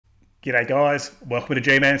G'day guys, welcome to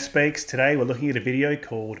G-Man Speaks. Today we're looking at a video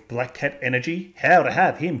called Black Cat Energy, How to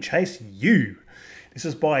Have Him Chase You. This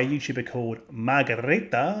is by a YouTuber called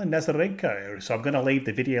Margarita Nazarenko. So I'm going to leave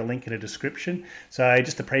the video link in the description. So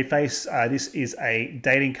just to preface, this is a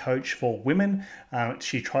dating coach for women.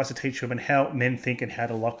 She tries to teach women how men think and how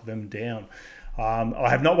to lock them down. I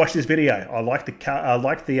have not watched this video. I like the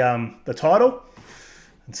title,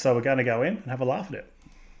 and so we're going to go in and have a laugh at it.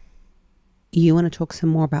 You want to talk some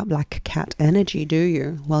more about black cat energy, do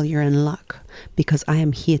you? Well, you're in luck, because I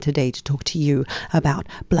am here today to talk to you about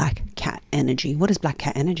black cat energy. What is black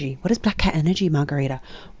cat energy? What is black cat energy, Margarita?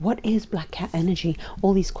 What is black cat energy?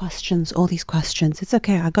 All these questions. It's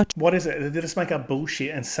okay, I got you. What is it? They just make up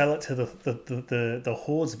bullshit and sell it to the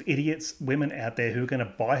hordes of idiots, women out there who are going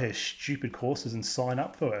to buy her stupid courses and sign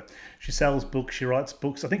up for her. She sells books, she writes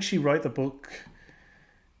books. I think she wrote the book,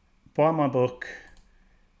 buy my book,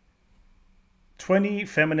 20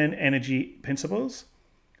 Feminine Energy Principles,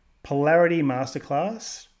 Polarity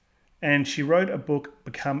Masterclass, and she wrote a book,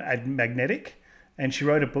 Become Magnetic, and she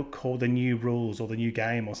wrote a book called The New Rules or The New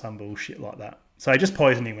Game or some bullshit like that. So just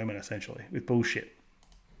poisoning women essentially with bullshit.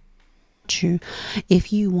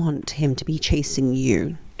 If you want him to be chasing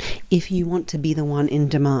you, if you want to be the one in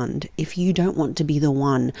demand, if you don't want to be the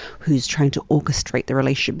one who's trying to orchestrate the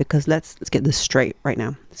relationship, because let's get this straight right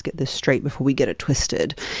now. Let's get this straight before we get it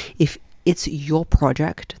twisted. If it's your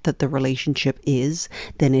project that the relationship is,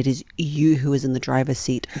 then it is you who is in the driver's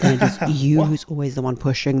seat. Then it is you who's always the one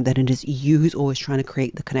pushing. Then it is you who's always trying to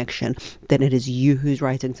create the connection. Then it is you who's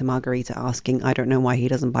writing to Margarita asking, I don't know why he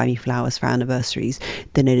doesn't buy me flowers for anniversaries.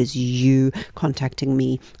 Then it is you contacting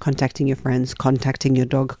me, contacting your friends, contacting your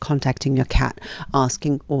dog, contacting your cat,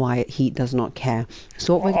 asking why he does not care.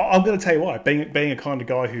 So I'm going to tell you why. Being a kind of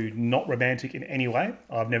guy who's not romantic in any way,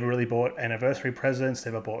 I've never really bought anniversary presents,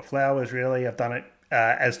 never bought flowers really. I've done it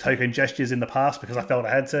as token gestures in the past because I felt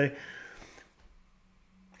I had to. He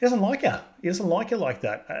doesn't like her. He doesn't like her like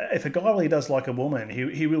that. If a guy really does like a woman,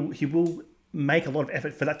 he will make a lot of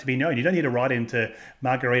effort for that to be known. You don't need to write into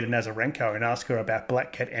Margarita Nazarenko and ask her about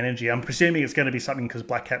black cat energy. I'm presuming it's going to be something because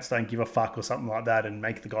black cats don't give a fuck or something like that and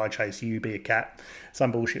make the guy chase you, be a cat,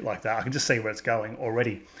 some bullshit like that. I can just see where it's going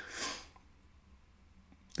already.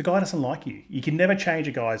 The guy doesn't like you. You can never change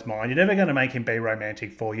a guy's mind. You're never going to make him be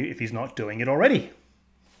romantic for you if he's not doing it already.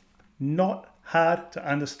 Not hard to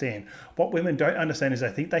understand. What women don't understand is they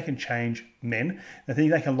think they can change men. They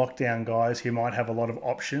think they can lock down guys who might have a lot of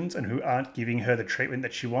options and who aren't giving her the treatment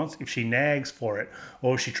that she wants if she nags for it,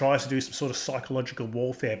 or if she tries to do some sort of psychological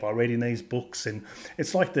warfare by reading these books. And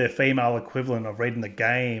it's like the female equivalent of reading The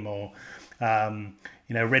Game or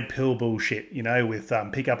red pill bullshit, with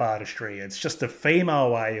pickup artistry. It's just a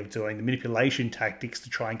female way of doing the manipulation tactics to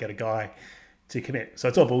try and get a guy to commit. So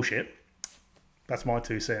it's all bullshit. That's my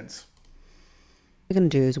 2 cents. What we're going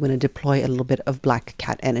to do is we're going to deploy a little bit of black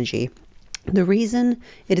cat energy. The reason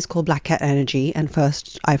it is called black cat energy, and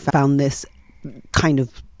first I found this kind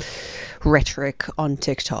of rhetoric on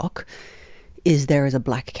TikTok, is there is a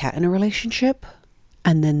black cat in a relationship,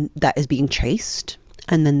 and then that is being chased.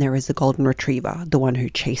 And then there is the golden retriever, the one who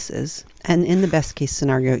chases. And in the best case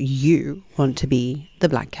scenario, you want to be the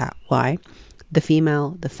black cat. Why? The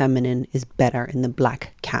female, the feminine is better in the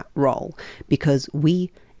black cat role because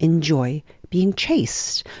we enjoy being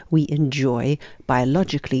chased. We enjoy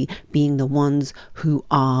biologically being the ones who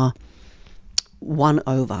are won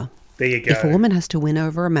over. There you go. If a woman has to win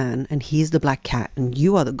over a man and he's the black cat and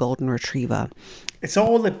you are the golden retriever, it's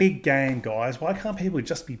all a big game, guys. Why can't people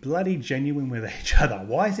just be bloody genuine with each other?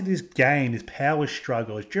 Why is it this game, this power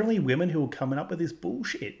struggle? It's generally women who are coming up with this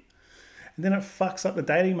bullshit. And then it fucks up the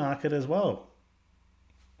dating market as well.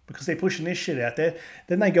 Because they're pushing this shit out there.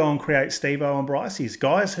 Then they go and create Steve-O and Bryce's.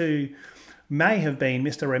 Guys who may have been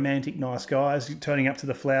Mr. Romantic nice guys turning up to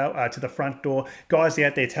the front door. Guys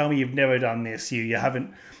out there, tell me you've never done this. You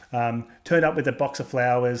haven't turned up with a bunch of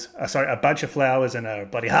flowers and a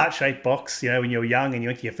bloody heart-shaped box, when you were young and you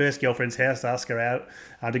went to your first girlfriend's house to ask her out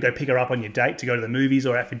to go pick her up on your date, to go to the movies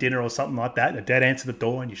or out for dinner or something like that. And the dad answered the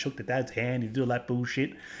door and you shook the dad's hand and you did all that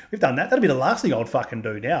bullshit. We've done that. That'd be the last thing I'd fucking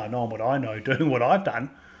do now, knowing what I know, doing what I've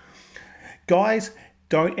done. Guys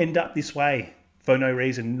don't end up this way for no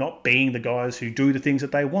reason, not being the guys who do the things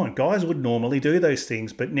that they want. Guys would normally do those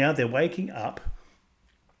things, but now they're waking up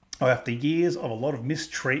after years of a lot of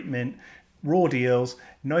mistreatment, raw deals,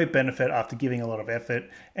 no benefit after giving a lot of effort,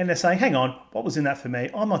 and they're saying, hang on, what was in that for me?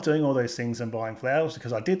 I'm not doing all those things and buying flowers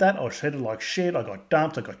because I did that, I was treated like shit, I got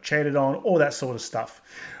dumped, I got cheated on, all that sort of stuff.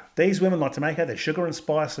 These women like to make out their sugar and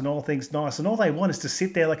spice and all things nice, and all they want is to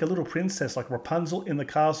sit there like a little princess, like Rapunzel in the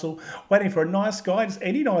castle, waiting for a nice guy, just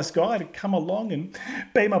any nice guy, to come along and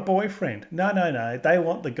be my boyfriend. No, no, no. They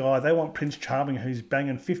want the guy. They want Prince Charming, who's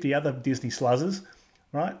banging 50 other Disney sluzzers,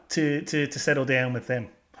 right, to settle down with them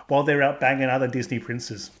while they're out banging other Disney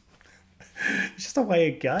princes. It's just the way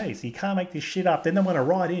it goes. You can't make this shit up. Then they want to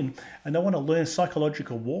write in and they want to learn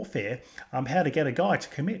psychological warfare, how to get a guy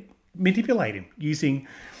to manipulate him using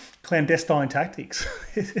clandestine tactics.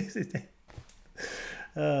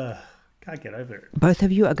 Can't get over it. Both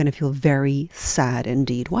of you are going to feel very sad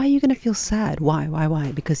indeed. Why are you going to feel sad?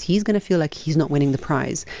 Why? Because he's going to feel like he's not winning the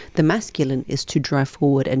prize. The masculine is to drive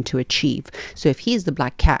forward and to achieve. So if he's the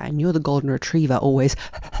black cat and you're the golden retriever, always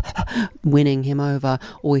winning him over,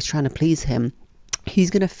 always trying to please him,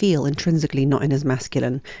 he's going to feel intrinsically not in his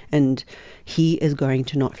masculine, and he is going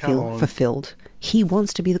to not feel fulfilled. He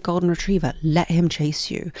wants to be the golden retriever. Let him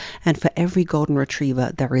chase you. And for every golden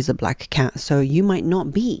retriever, there is a black cat. So you might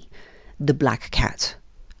not be the black cat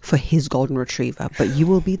for his golden retriever, but you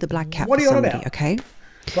will be the black cat for somebody, okay?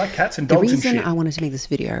 Black cats and dogs and shit. The reason I wanted to make this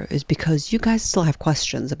video is because you guys still have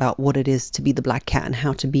questions about what it is to be the black cat and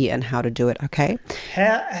how to be it and how to do it, okay?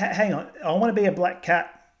 Hang on. I want to be a black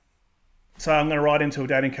cat, so I'm going to write into a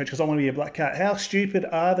dating coach because I want to be a black cat. How stupid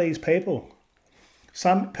are these people?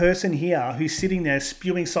 Some person here who's sitting there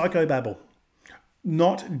spewing psychobabble,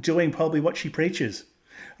 not doing probably what she preaches.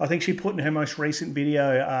 I think she put in her most recent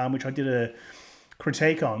video, which I did a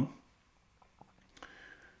critique on.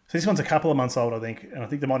 So this one's a couple of months old, I think. And I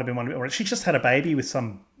think there might have been one. She just had a baby with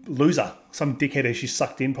some loser, some dickhead who she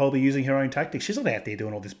sucked in, probably using her own tactics. She's not out there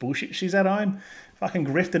doing all this bullshit. She's at home fucking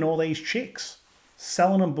grifting all these chicks,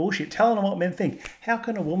 selling them bullshit, telling them what men think. How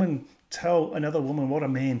can a woman tell another woman what a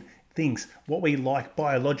man thinks, what we like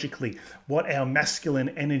biologically, what our masculine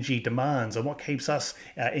energy demands, and what keeps us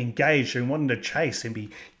engaged and wanting to chase and be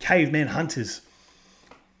cavemen hunters?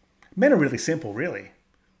 Men are really simple, really.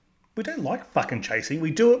 We don't like fucking chasing.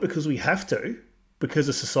 We do it because we have to, because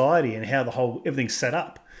of society and how everything's set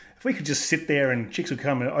up. If we could just sit there and chicks would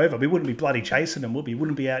come over, we wouldn't be bloody chasing them, would we?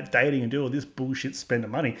 Wouldn't be out dating and do all this bullshit,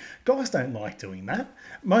 spending money. Guys don't like doing that.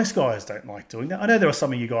 Most guys don't like doing that. I know there are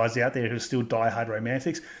some of you guys out there who are still diehard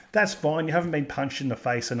romantics. That's fine. You haven't been punched in the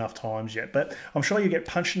face enough times yet, but I'm sure you get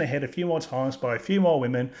punched in the head a few more times by a few more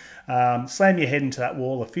women, slam your head into that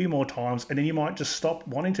wall a few more times, and then you might just stop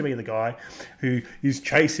wanting to be the guy who is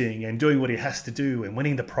chasing and doing what he has to do and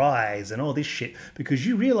winning the prize and all this shit, because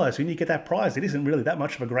you realise when you get that prize, it isn't really that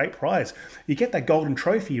much of a great prize. You get that golden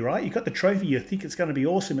trophy, right? You got the trophy, you think it's going to be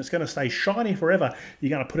awesome, it's going to stay shiny forever, you're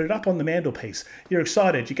going to put it up on the mantelpiece, you're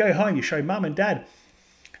excited, you go home, you show mum and dad.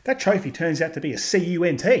 That trophy turns out to be a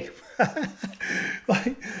CUNT.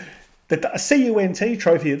 Like, a CUNT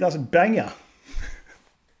trophy that doesn't bang you.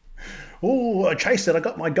 Oh, I chased it, I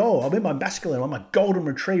got my goal, I'm in my masculine, I'm my golden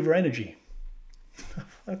retriever energy.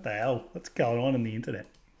 What the hell? What's going on in the internet?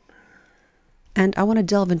 And I want to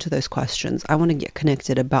delve into those questions. I want to get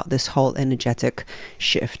connected about this whole energetic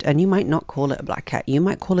shift. And you might not call it a black cat. You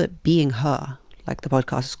might call it being her, like the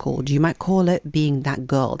podcast is called. You might call it being that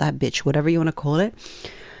girl, that bitch, whatever you want to call it.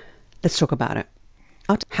 Let's talk about it.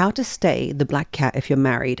 How to stay the black cat if you're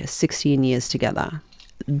married 16 years together.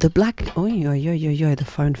 The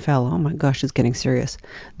phone fell. Oh my gosh, it's getting serious.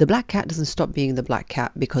 The black cat doesn't stop being the black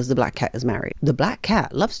cat because the black cat is married. The black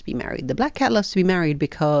cat loves to be married. The black cat loves to be married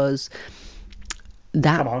because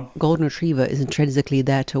that golden retriever is intrinsically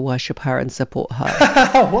there to worship her and support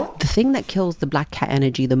her. What? The thing that kills the black cat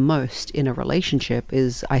energy the most in a relationship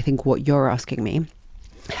is, I think, what you're asking me.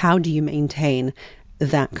 How do you maintain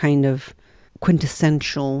that kind of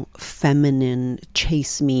quintessential feminine,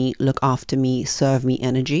 chase me, look after me, serve me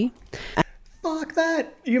energy? Fuck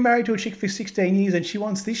that. You're married to a chick for 16 years and she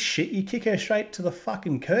wants this shit. You kick her straight to the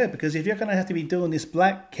fucking curb, because if you're going to have to be doing this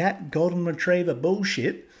black cat, golden retriever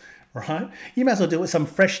bullshit, right, you might as well do it with some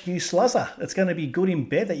fresh new sluzzer that's going to be good in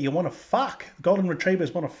bed that you want to fuck. Golden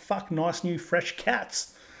retrievers want to fuck nice new fresh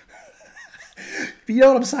cats. You know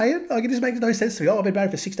what I'm saying? Like, it just makes no sense to me. Oh, I've been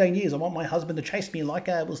married for 16 years. I want my husband to chase me like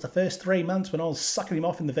it was the first 3 months when I was sucking him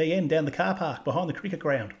off in the VN down the car park behind the cricket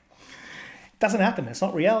ground. It doesn't happen. It's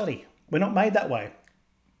not reality. We're not made that way.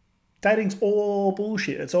 Dating's all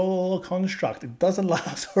bullshit. It's all a construct. It doesn't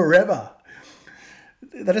last forever.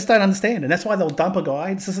 They just don't understand, and that's why they'll dump a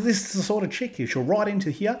guy. This is the sort of chick. She'll write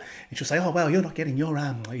into here and she'll say, "Oh well, you're not getting your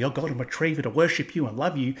golden retriever to worship you and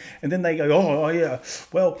love you." And then they go, "Oh yeah,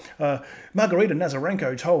 well, Margarita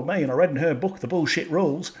Nazarenko told me, and I read in her book, The Bullshit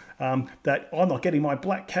Rules, that I'm not getting my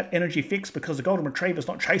black cat energy fixed because the golden retriever's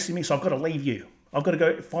not chasing me, so I've got to leave you." I've got to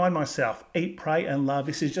go find myself, eat, pray, and love.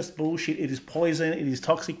 This is just bullshit. It is poison. It is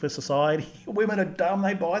toxic for society. Women are dumb.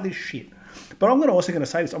 They buy this shit. But I'm also going to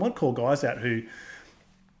say this. I'm going to call guys out who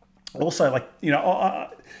also, like, you know,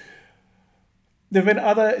 there have been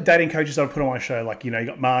other dating coaches I've put on my show, like, you know, you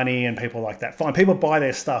got Marnie and people like that. Fine, people buy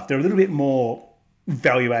their stuff. They're a little bit more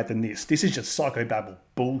value add than this. This is just psychobabble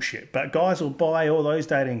bullshit. But guys will buy all those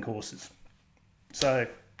dating courses. So,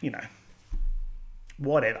 you know,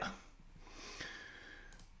 whatever.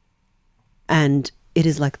 And it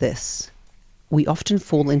is like this. We often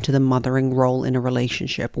fall into the mothering role in a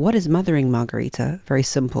relationship. What is mothering, Margarita? Very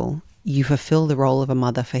simple. You fulfill the role of a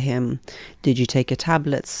mother for him. Did you take your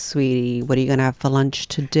tablets, sweetie? What are you going to have for lunch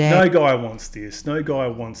today? No guy wants this. No guy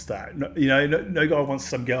wants that. No, you know, no guy wants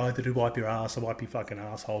some guy to wipe your ass or wipe your fucking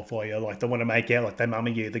asshole for you. Like, they want to make out like they're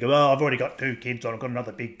mumming you. They go, oh, I've already got 2 kids on. I've got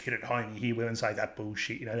another big kid at home. You hear women say that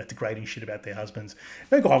bullshit. You know, that degrading shit about their husbands.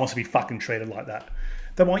 No guy wants to be fucking treated like that.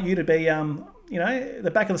 They want you to be, you know,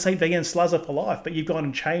 the back of the seat being sluzzer for life, but you've gone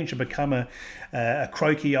and changed and become a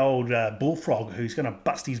croaky old bullfrog who's going to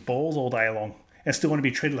bust his balls all day long and still want to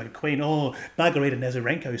be treated like a queen. Oh, Margarita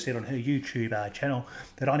Nazarenko said on her YouTube channel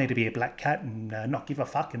that I need to be a black cat and not give a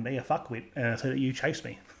fuck and be a fuckwit so that you chase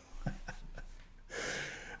me.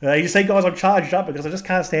 You see, guys, I'm charged up because I just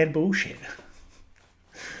can't stand bullshit.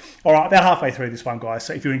 All right, about halfway through this one, guys.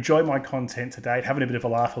 So if you enjoyed my content today, having a bit of a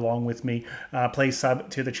laugh along with me, please sub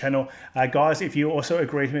to the channel. Guys, if you also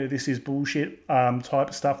agree with me that this is bullshit type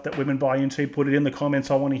of stuff that women buy into, put it in the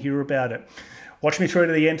comments. I want to hear about it. Watch me through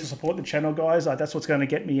to the end to support the channel, guys. That's what's going to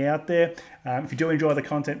get me out there. If you do enjoy the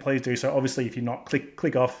content, please do so. Obviously, if you're not,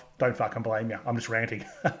 click off. Don't fucking blame you. I'm just ranting.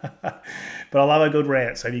 But I love a good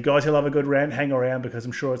rant. So if you guys who love a good rant, hang around because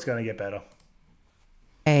I'm sure it's going to get better.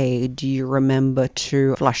 Hey, do you remember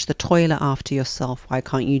to flush the toilet after yourself? Why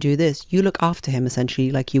can't you do this? You look after him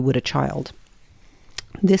essentially like you would a child.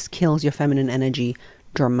 This kills your feminine energy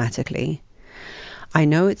dramatically. I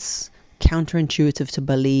know it's counterintuitive to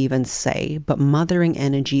believe and say, but mothering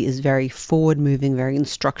energy is very forward moving, very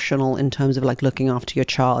instructional in terms of like looking after your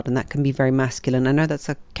child, and that can be very masculine. I know that's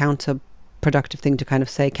a counterproductive thing to kind of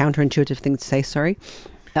say, counterintuitive thing to say, sorry.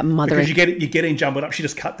 That mothering. Because you're getting jumbled up. She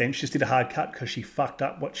just cut then. She just did a hard cut because she fucked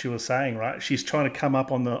up what she was saying, right? She's trying to come up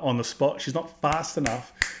on the spot. She's not fast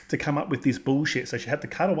enough to come up with this bullshit, so she had to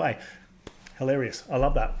cut away. Hilarious. I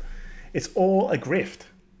love that. It's all a grift.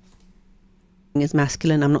 Is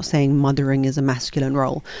masculine. I'm not saying mothering is a masculine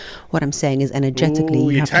role. What I'm saying is energetically,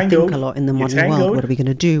 you have to think a lot in the modern world. What are we going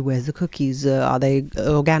to do? Where's the cookies? Are they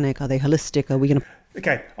organic? Are they holistic? Are we going to...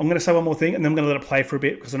 Okay, I'm going to say one more thing, and then I'm going to let it play for a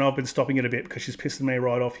bit, because I know I've been stopping it a bit, because she's pissing me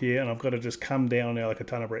right off here, and I've got to just come down now like a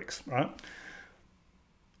ton of bricks, right?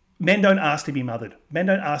 Men don't ask to be mothered. Men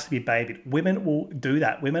don't ask to be babied. Women will do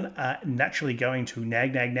that. Women are naturally going to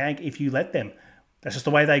nag if you let them. That's just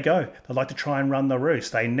the way they go. They like to try and run the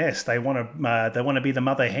roost. They nest. They want to be the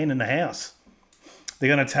mother hen in the house.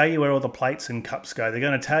 They're going to tell you where all the plates and cups go. They're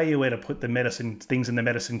going to tell you where to put the medicine things in the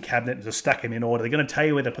medicine cabinet and to stack them in order. They're going to tell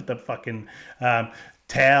you where to put the fucking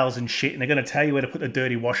towels and shit. And they're going to tell you where to put the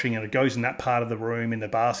dirty washing, and it goes in that part of the room in the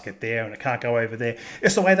basket there, and it can't go over there.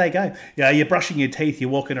 It's the way they go. You know, you're brushing your teeth. You're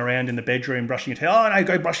walking around in the bedroom brushing your teeth. Oh, no,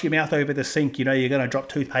 go brush your mouth over the sink. You know, you're going to drop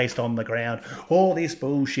toothpaste on the ground. All this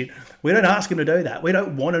bullshit. We don't ask them to do that. We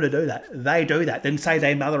don't want them to do that. They do that. Then say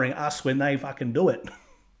they're mothering us when they fucking do it.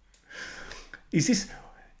 Is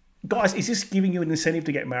this giving you an incentive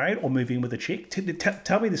to get married or move in with a chick?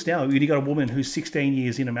 Tell me this now. You got a woman who's 16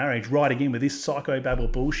 years in a marriage riding in with this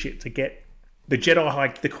psychobabble bullshit to get the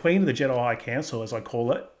queen of the Jedi High Council, as I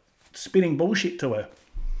call it, spinning bullshit to her.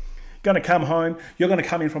 Going to come home. You're going to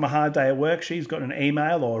come in from a hard day at work. She's got an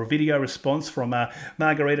email or a video response from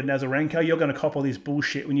Margarita Nazarenko. You're going to cop all this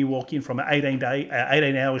bullshit when you walk in from 18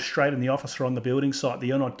 hours straight in the office or on the building site that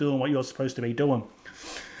you're not doing what you're supposed to be doing.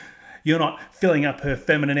 You're not filling up her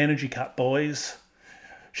feminine energy cup, boys.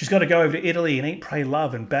 She's got to go over to Italy and eat, pray,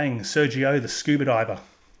 love, and bang Sergio the scuba diver.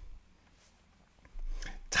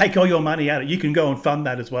 Take all your money out. You can go and fund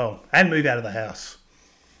that as well. And move out of the house.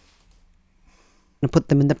 Put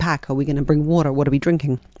them in the pack. Are we going to bring water? What are we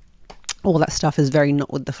drinking? All that stuff is very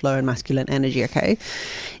not with the flow and masculine energy, okay?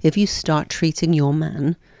 If you start treating your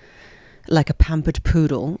man like a pampered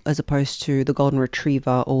poodle as opposed to the golden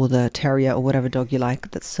retriever or the terrier or whatever dog you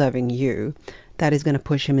like that's serving you, that is going to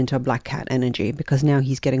push him into a black cat energy, because now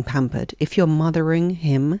he's getting pampered. If you're mothering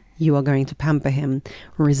him, you are going to pamper him.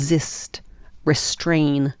 Resist,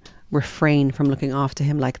 restrain, refrain from looking after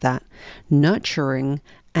him like that. Nurturing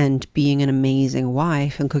And being an amazing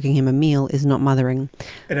wife and cooking him a meal is not mothering.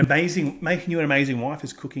 Making you an amazing wife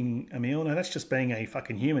is cooking a meal. No, that's just being a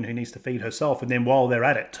fucking human who needs to feed herself. And then while they're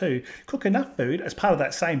at it too, cook enough food as part of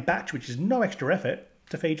that same batch, which is no extra effort,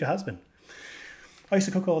 to feed your husband. I used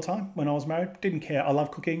to cook all the time when I was married. Didn't care. I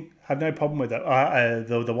love cooking. Have no problem with it.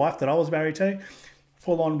 The wife that I was married to,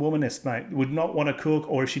 full-on womanist, mate. Would not want to cook,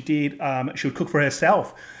 or if she did, she would cook for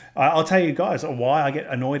herself. I'll tell you guys why I get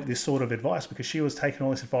annoyed at this sort of advice, because she was taking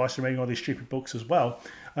all this advice and reading all these stupid books as well.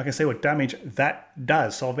 I can see what damage that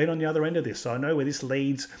does. So I've been on the other end of this, so I know where this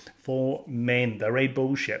leads for men. They read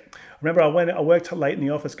bullshit. Remember, I worked late in the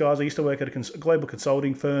office, guys. I used to work at a global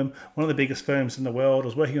consulting firm, one of the biggest firms in the world. I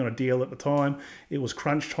was working on a deal at the time. It was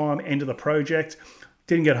crunch time, end of the project.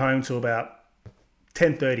 Didn't get home till about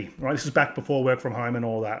 10:30, right? This is back before work from home and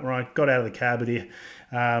all that, right? Got out of the cab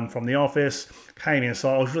from the office, came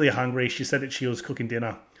inside. I was really hungry. She said that she was cooking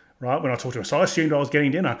dinner, right? When I talked to her. So I assumed I was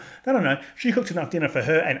getting dinner. No. She cooked enough dinner for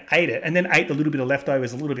her and ate it, and then ate the little bit of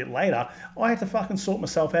leftovers a little bit later. I had to fucking sort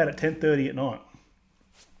myself out at 10:30 at night.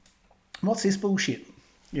 What's this bullshit?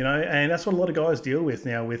 You know, and that's what a lot of guys deal with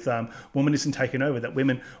now with womanism taking over, that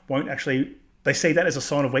women won't actually, they see that as a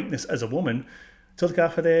sign of weakness as a woman to look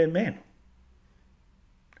after their man.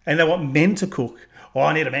 And they want men to cook. Oh,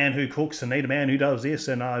 I need a man who cooks and need a man who does this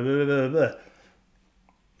and blah, blah, blah.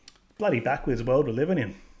 Bloody backwards world we're living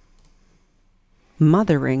in.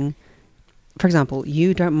 Mothering, for example,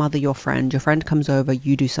 you don't mother your friend comes over,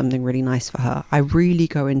 you do something really nice for her. I really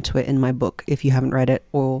go into it in my book. If you haven't read it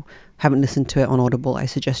or haven't listened to it on Audible, I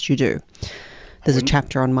suggest you do. There's a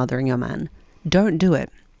chapter on mothering your man. Don't do it.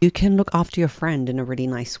 You can look after your friend in a really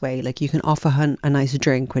nice way. Like, you can offer her a nice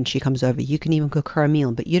drink when she comes over. You can even cook her a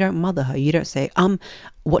meal, but you don't mother her. You don't say,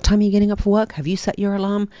 what time are you getting up for work? Have you set your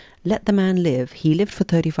alarm? Let the man live. He lived for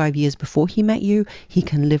 35 years before he met you. He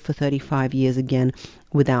can live for 35 years again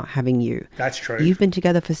without having you. That's true. You've been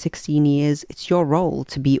together for 16 years. It's your role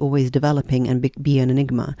to be always developing and be an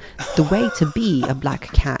enigma. The way to be a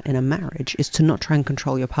black cat in a marriage is to not try and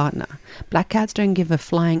control your partner. Black cats don't give a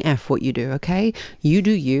flying F what you do, okay? You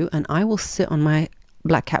do you, and I will sit on my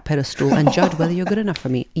black cat pedestal and judge whether you're good enough for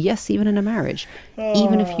me. Yes, even in a marriage.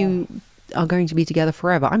 Even if you are going to be together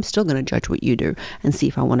forever, I'm still going to judge what you do and see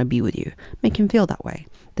if I want to be with you. Make him feel that way.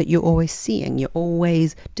 That you're always seeing, you're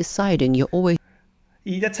always deciding, you're always...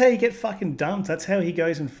 That's how you get fucking dumped. That's how he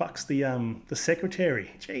goes and fucks the secretary.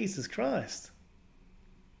 Jesus Christ.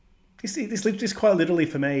 You see, this quite literally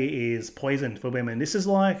for me is poison for women. This is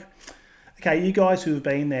like, okay, you guys who have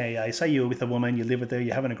been there, say you're with a woman, you live with her,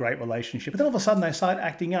 you're having a great relationship, but then all of a sudden they start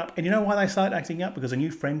acting up. And you know why they start acting up? Because a new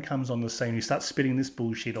friend comes on the scene who starts spitting this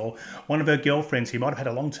bullshit, or one of her girlfriends who might have had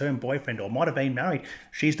a long-term boyfriend or might have been married.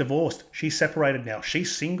 She's divorced. She's separated now.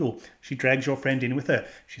 She's single. She drags your friend in with her.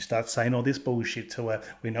 She starts saying all this bullshit to her.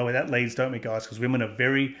 We know where that leads, don't we, guys? Because women are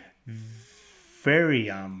very,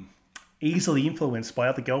 very easily influenced by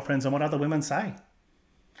other girlfriends and what other women say.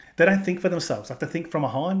 They don't think for themselves. They have to think from a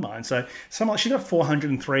hind mind. So she's got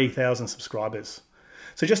 403,000 subscribers.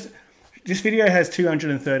 So just this video has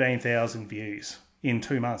 213,000 views in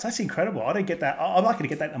 2 months. That's incredible. I don't get that. I'd like her to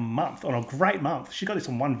get that in a month, on a great month. She got this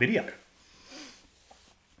in one video.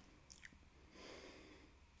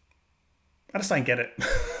 I just don't get it.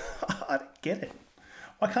 I don't get it.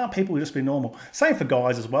 Why can't people just be normal? Same for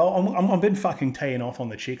guys as well. I've been fucking teeing off on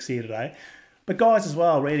the chicks here today. But guys as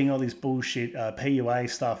well, reading all this bullshit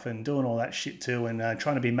PUA stuff and doing all that shit too, and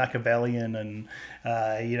trying to be Machiavellian and,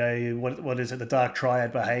 you know, what is it, the dark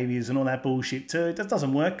triad behaviours and all that bullshit too. That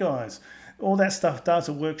doesn't work, guys. All that stuff does,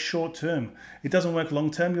 it works short term. It doesn't work long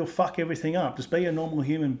term. You'll fuck everything up. Just be a normal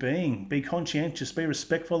human being. Be conscientious. Be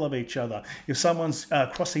respectful of each other. If someone's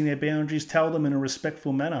crossing their boundaries, tell them in a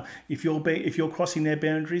respectful manner. If you're crossing their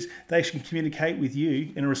boundaries, they should communicate with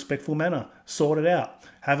you in a respectful manner. Sort it out.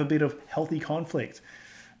 Have a bit of healthy conflict.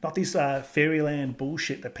 Not this fairyland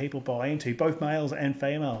bullshit that people buy into, both males and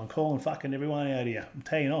female. I'm calling fucking everyone out here. I'm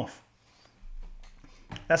teeing off.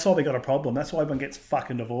 That's why we got a problem. That's why everyone gets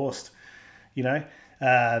fucking divorced. You know,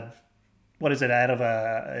 what is it, out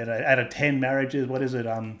of 10 marriages, what is it,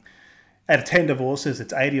 out of 10 divorces,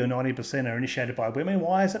 it's 80 or 90% are initiated by women.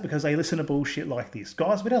 Why is it? Because they listen to bullshit like this.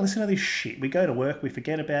 Guys, we don't listen to this shit. We go to work, we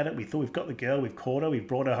forget about it, we thought we've got the girl, we've caught her, we've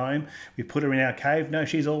brought her home, we've put her in our cave. No,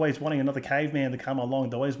 she's always wanting another caveman to come along.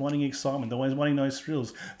 They're always wanting excitement. They're always wanting those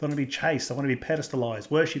thrills. They want to be chased. They want to be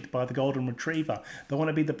pedestalized, worshipped by the golden retriever. They want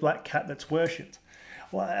to be the black cat that's worshipped.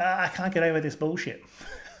 Well, I can't get over this bullshit.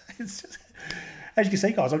 It's just... As you can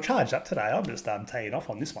see, guys, I'm charged up today. I'm just teeing off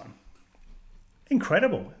on this one.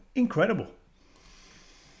 Incredible.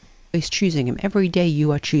 He's choosing him. Every day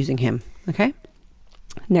you are choosing him, okay?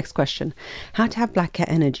 Next question. How to have black cat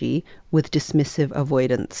energy with dismissive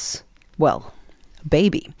avoidance? Well,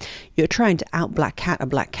 baby, you're trying to out black cat a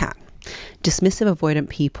black cat. Dismissive avoidant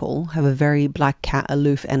people have a very black cat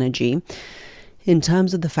aloof energy in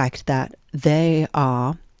terms of the fact that they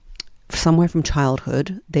are somewhere from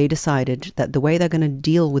childhood, they decided that the way they're going to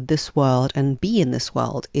deal with this world and be in this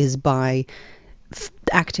world is by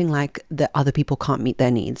acting like the other people can't meet their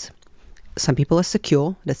needs. Some people are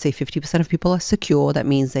secure. Let's say 50% of people are secure. That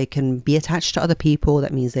means they can be attached to other people.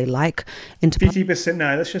 That means they like... 50%,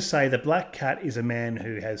 no, let's just say the black cat is a man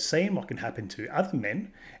who has seen what can happen to other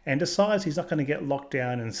men and decides he's not going to get locked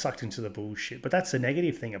down and sucked into the bullshit. But that's a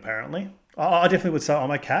negative thing, apparently. I definitely would say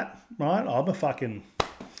I'm a cat, right? I'm a fucking...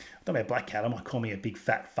 Don't be a black cat. I might call me a big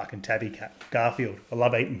fat fucking tabby cat. Garfield. I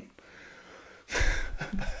love eating.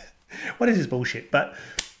 What is this bullshit? But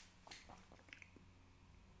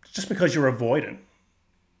just because you're avoidant,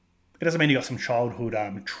 it doesn't mean you got some childhood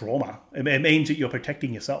trauma. It means that you're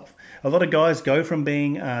protecting yourself. A lot of guys go from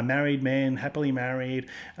being married men, happily married,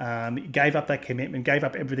 gave up that commitment, gave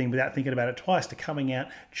up everything without thinking about it twice, to coming out,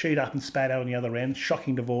 chewed up and spat out on the other end,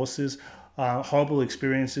 shocking divorces, horrible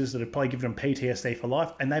experiences that have probably given them PTSD for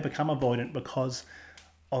life, and they become avoidant because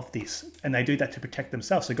of this. And they do that to protect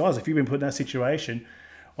themselves. So guys, if you've been put in that situation,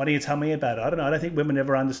 why don't you tell me about it? I don't know. I don't think women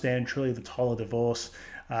ever understand truly the toll of divorce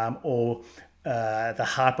or the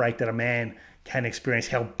heartbreak that a man can experience,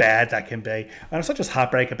 how bad that can be. And it's not just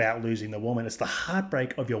heartbreak about losing the woman, it's the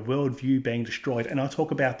heartbreak of your worldview being destroyed. And I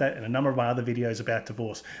talk about that in a number of my other videos about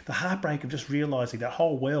divorce. The heartbreak of just realizing that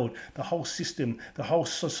whole world, the whole system, the whole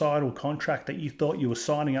societal contract that you thought you were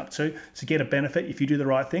signing up to get a benefit if you do the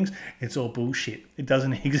right things, it's all bullshit. It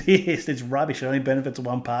doesn't exist. It's rubbish. It only benefits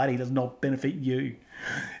one party. It does not benefit you.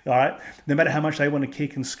 All right. No matter how much they want to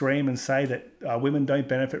kick and scream and say that women don't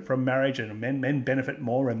benefit from marriage and men benefit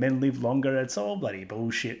more and men live longer, it's all bloody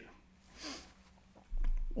bullshit.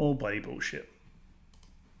 All bloody bullshit.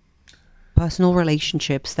 Personal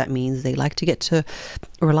relationships, that means they like to get to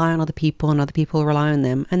rely on other people and other people rely on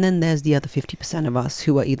them. And then there's the other 50% of us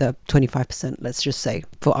who are either 25%, let's just say,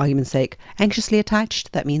 for argument's sake, anxiously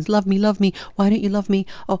attached. That means love me, love me. Why don't you love me?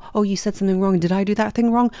 Oh, you said something wrong. Did I do that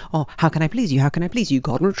thing wrong? Oh, how can I please you? How can I please you?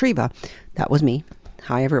 Golden retriever. That was me.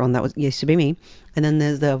 Hi everyone, that used to be me. And then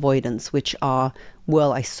there's the avoidance, which are,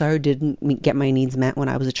 well, I so didn't get my needs met when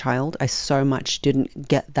I was a child. I so much didn't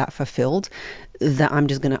get that fulfilled that I'm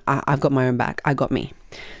just I've got my own back. I got me.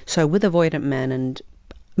 So with avoidant men, and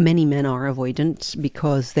many men are avoidant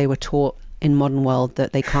because they were taught in modern world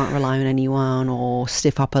that they can't rely on anyone, or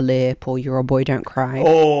stiff upper lip, or you're a boy, don't cry.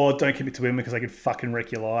 Or don't commit to women because they could fucking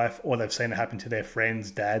wreck your life. Or they've seen it happen to their friends,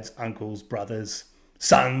 dads, uncles, brothers,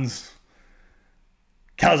 sons,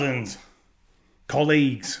 cousins,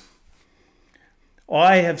 colleagues.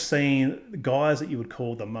 I have seen guys that you would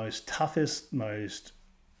call the most toughest, most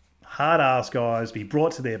hard-ass guys be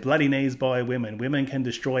brought to their bloody knees by women. Women can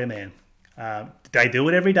destroy a man. They do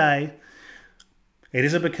it every day. It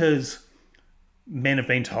isn't because men have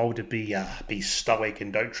been told to be stoic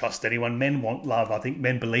and don't trust anyone. Men want love. I think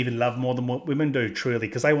men believe in love more than what women do, truly,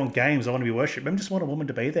 because they want games. They want to be worshipped. Men just want a woman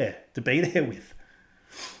to be there with.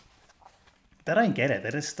 They don't get it.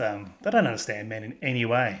 They don't understand men in any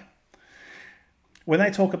way. When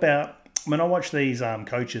they talk about, when I watch these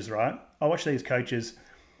coaches, right? I watch these coaches.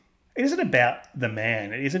 It isn't about the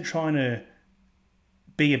man. It isn't trying to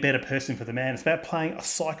be a better person for the man. It's about playing a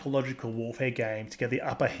psychological warfare game to get the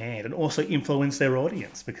upper hand and also influence their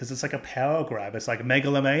audience, because it's like a power grab. It's like a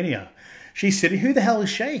megalomania. She's sitting, who the hell is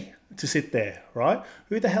she to sit there, right?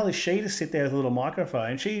 Who the hell is she to sit there with a little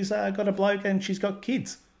microphone? She's got a bloke and she's got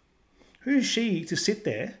kids. Who's she to sit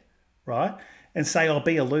there, right, and say, I'll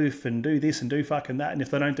be aloof and do this and do fucking that, and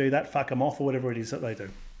if they don't do that, fuck them off, or whatever it is that they do.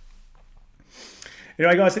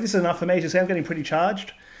 Anyway, guys, this is enough for me. As you see, I'm getting pretty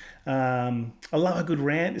charged. I love a good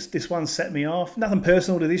rant. This one set me off. Nothing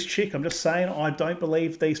personal to this chick. I'm just saying I don't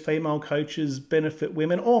believe these female coaches benefit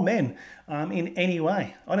women or men in any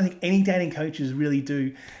way. I don't think any dating coaches really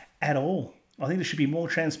do at all. I think there should be more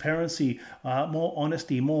transparency, more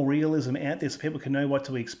honesty, more realism out there so people can know what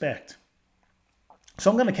to expect. So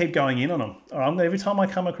I'm going to keep going in on them. Every time I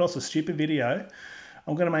come across a stupid video,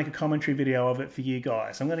 I'm going to make a commentary video of it for you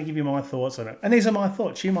guys. I'm going to give you my thoughts on it. And these are my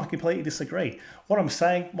thoughts. You might completely disagree. What I'm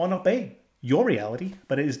saying might not be your reality,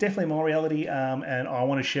 but it is definitely my reality, and I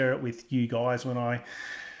want to share it with you guys when I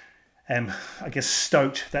am, I guess,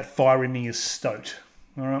 stoked. That fire in me is stoked.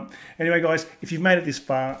 All right. Anyway, guys, if you've made it this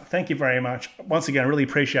far, thank you very much. Once again, I really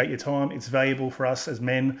appreciate your time. It's valuable for us as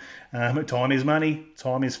men. Time is money.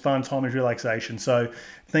 Time is fun. Time is relaxation. So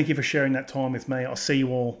thank you for sharing that time with me. I'll see you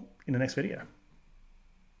all in the next video.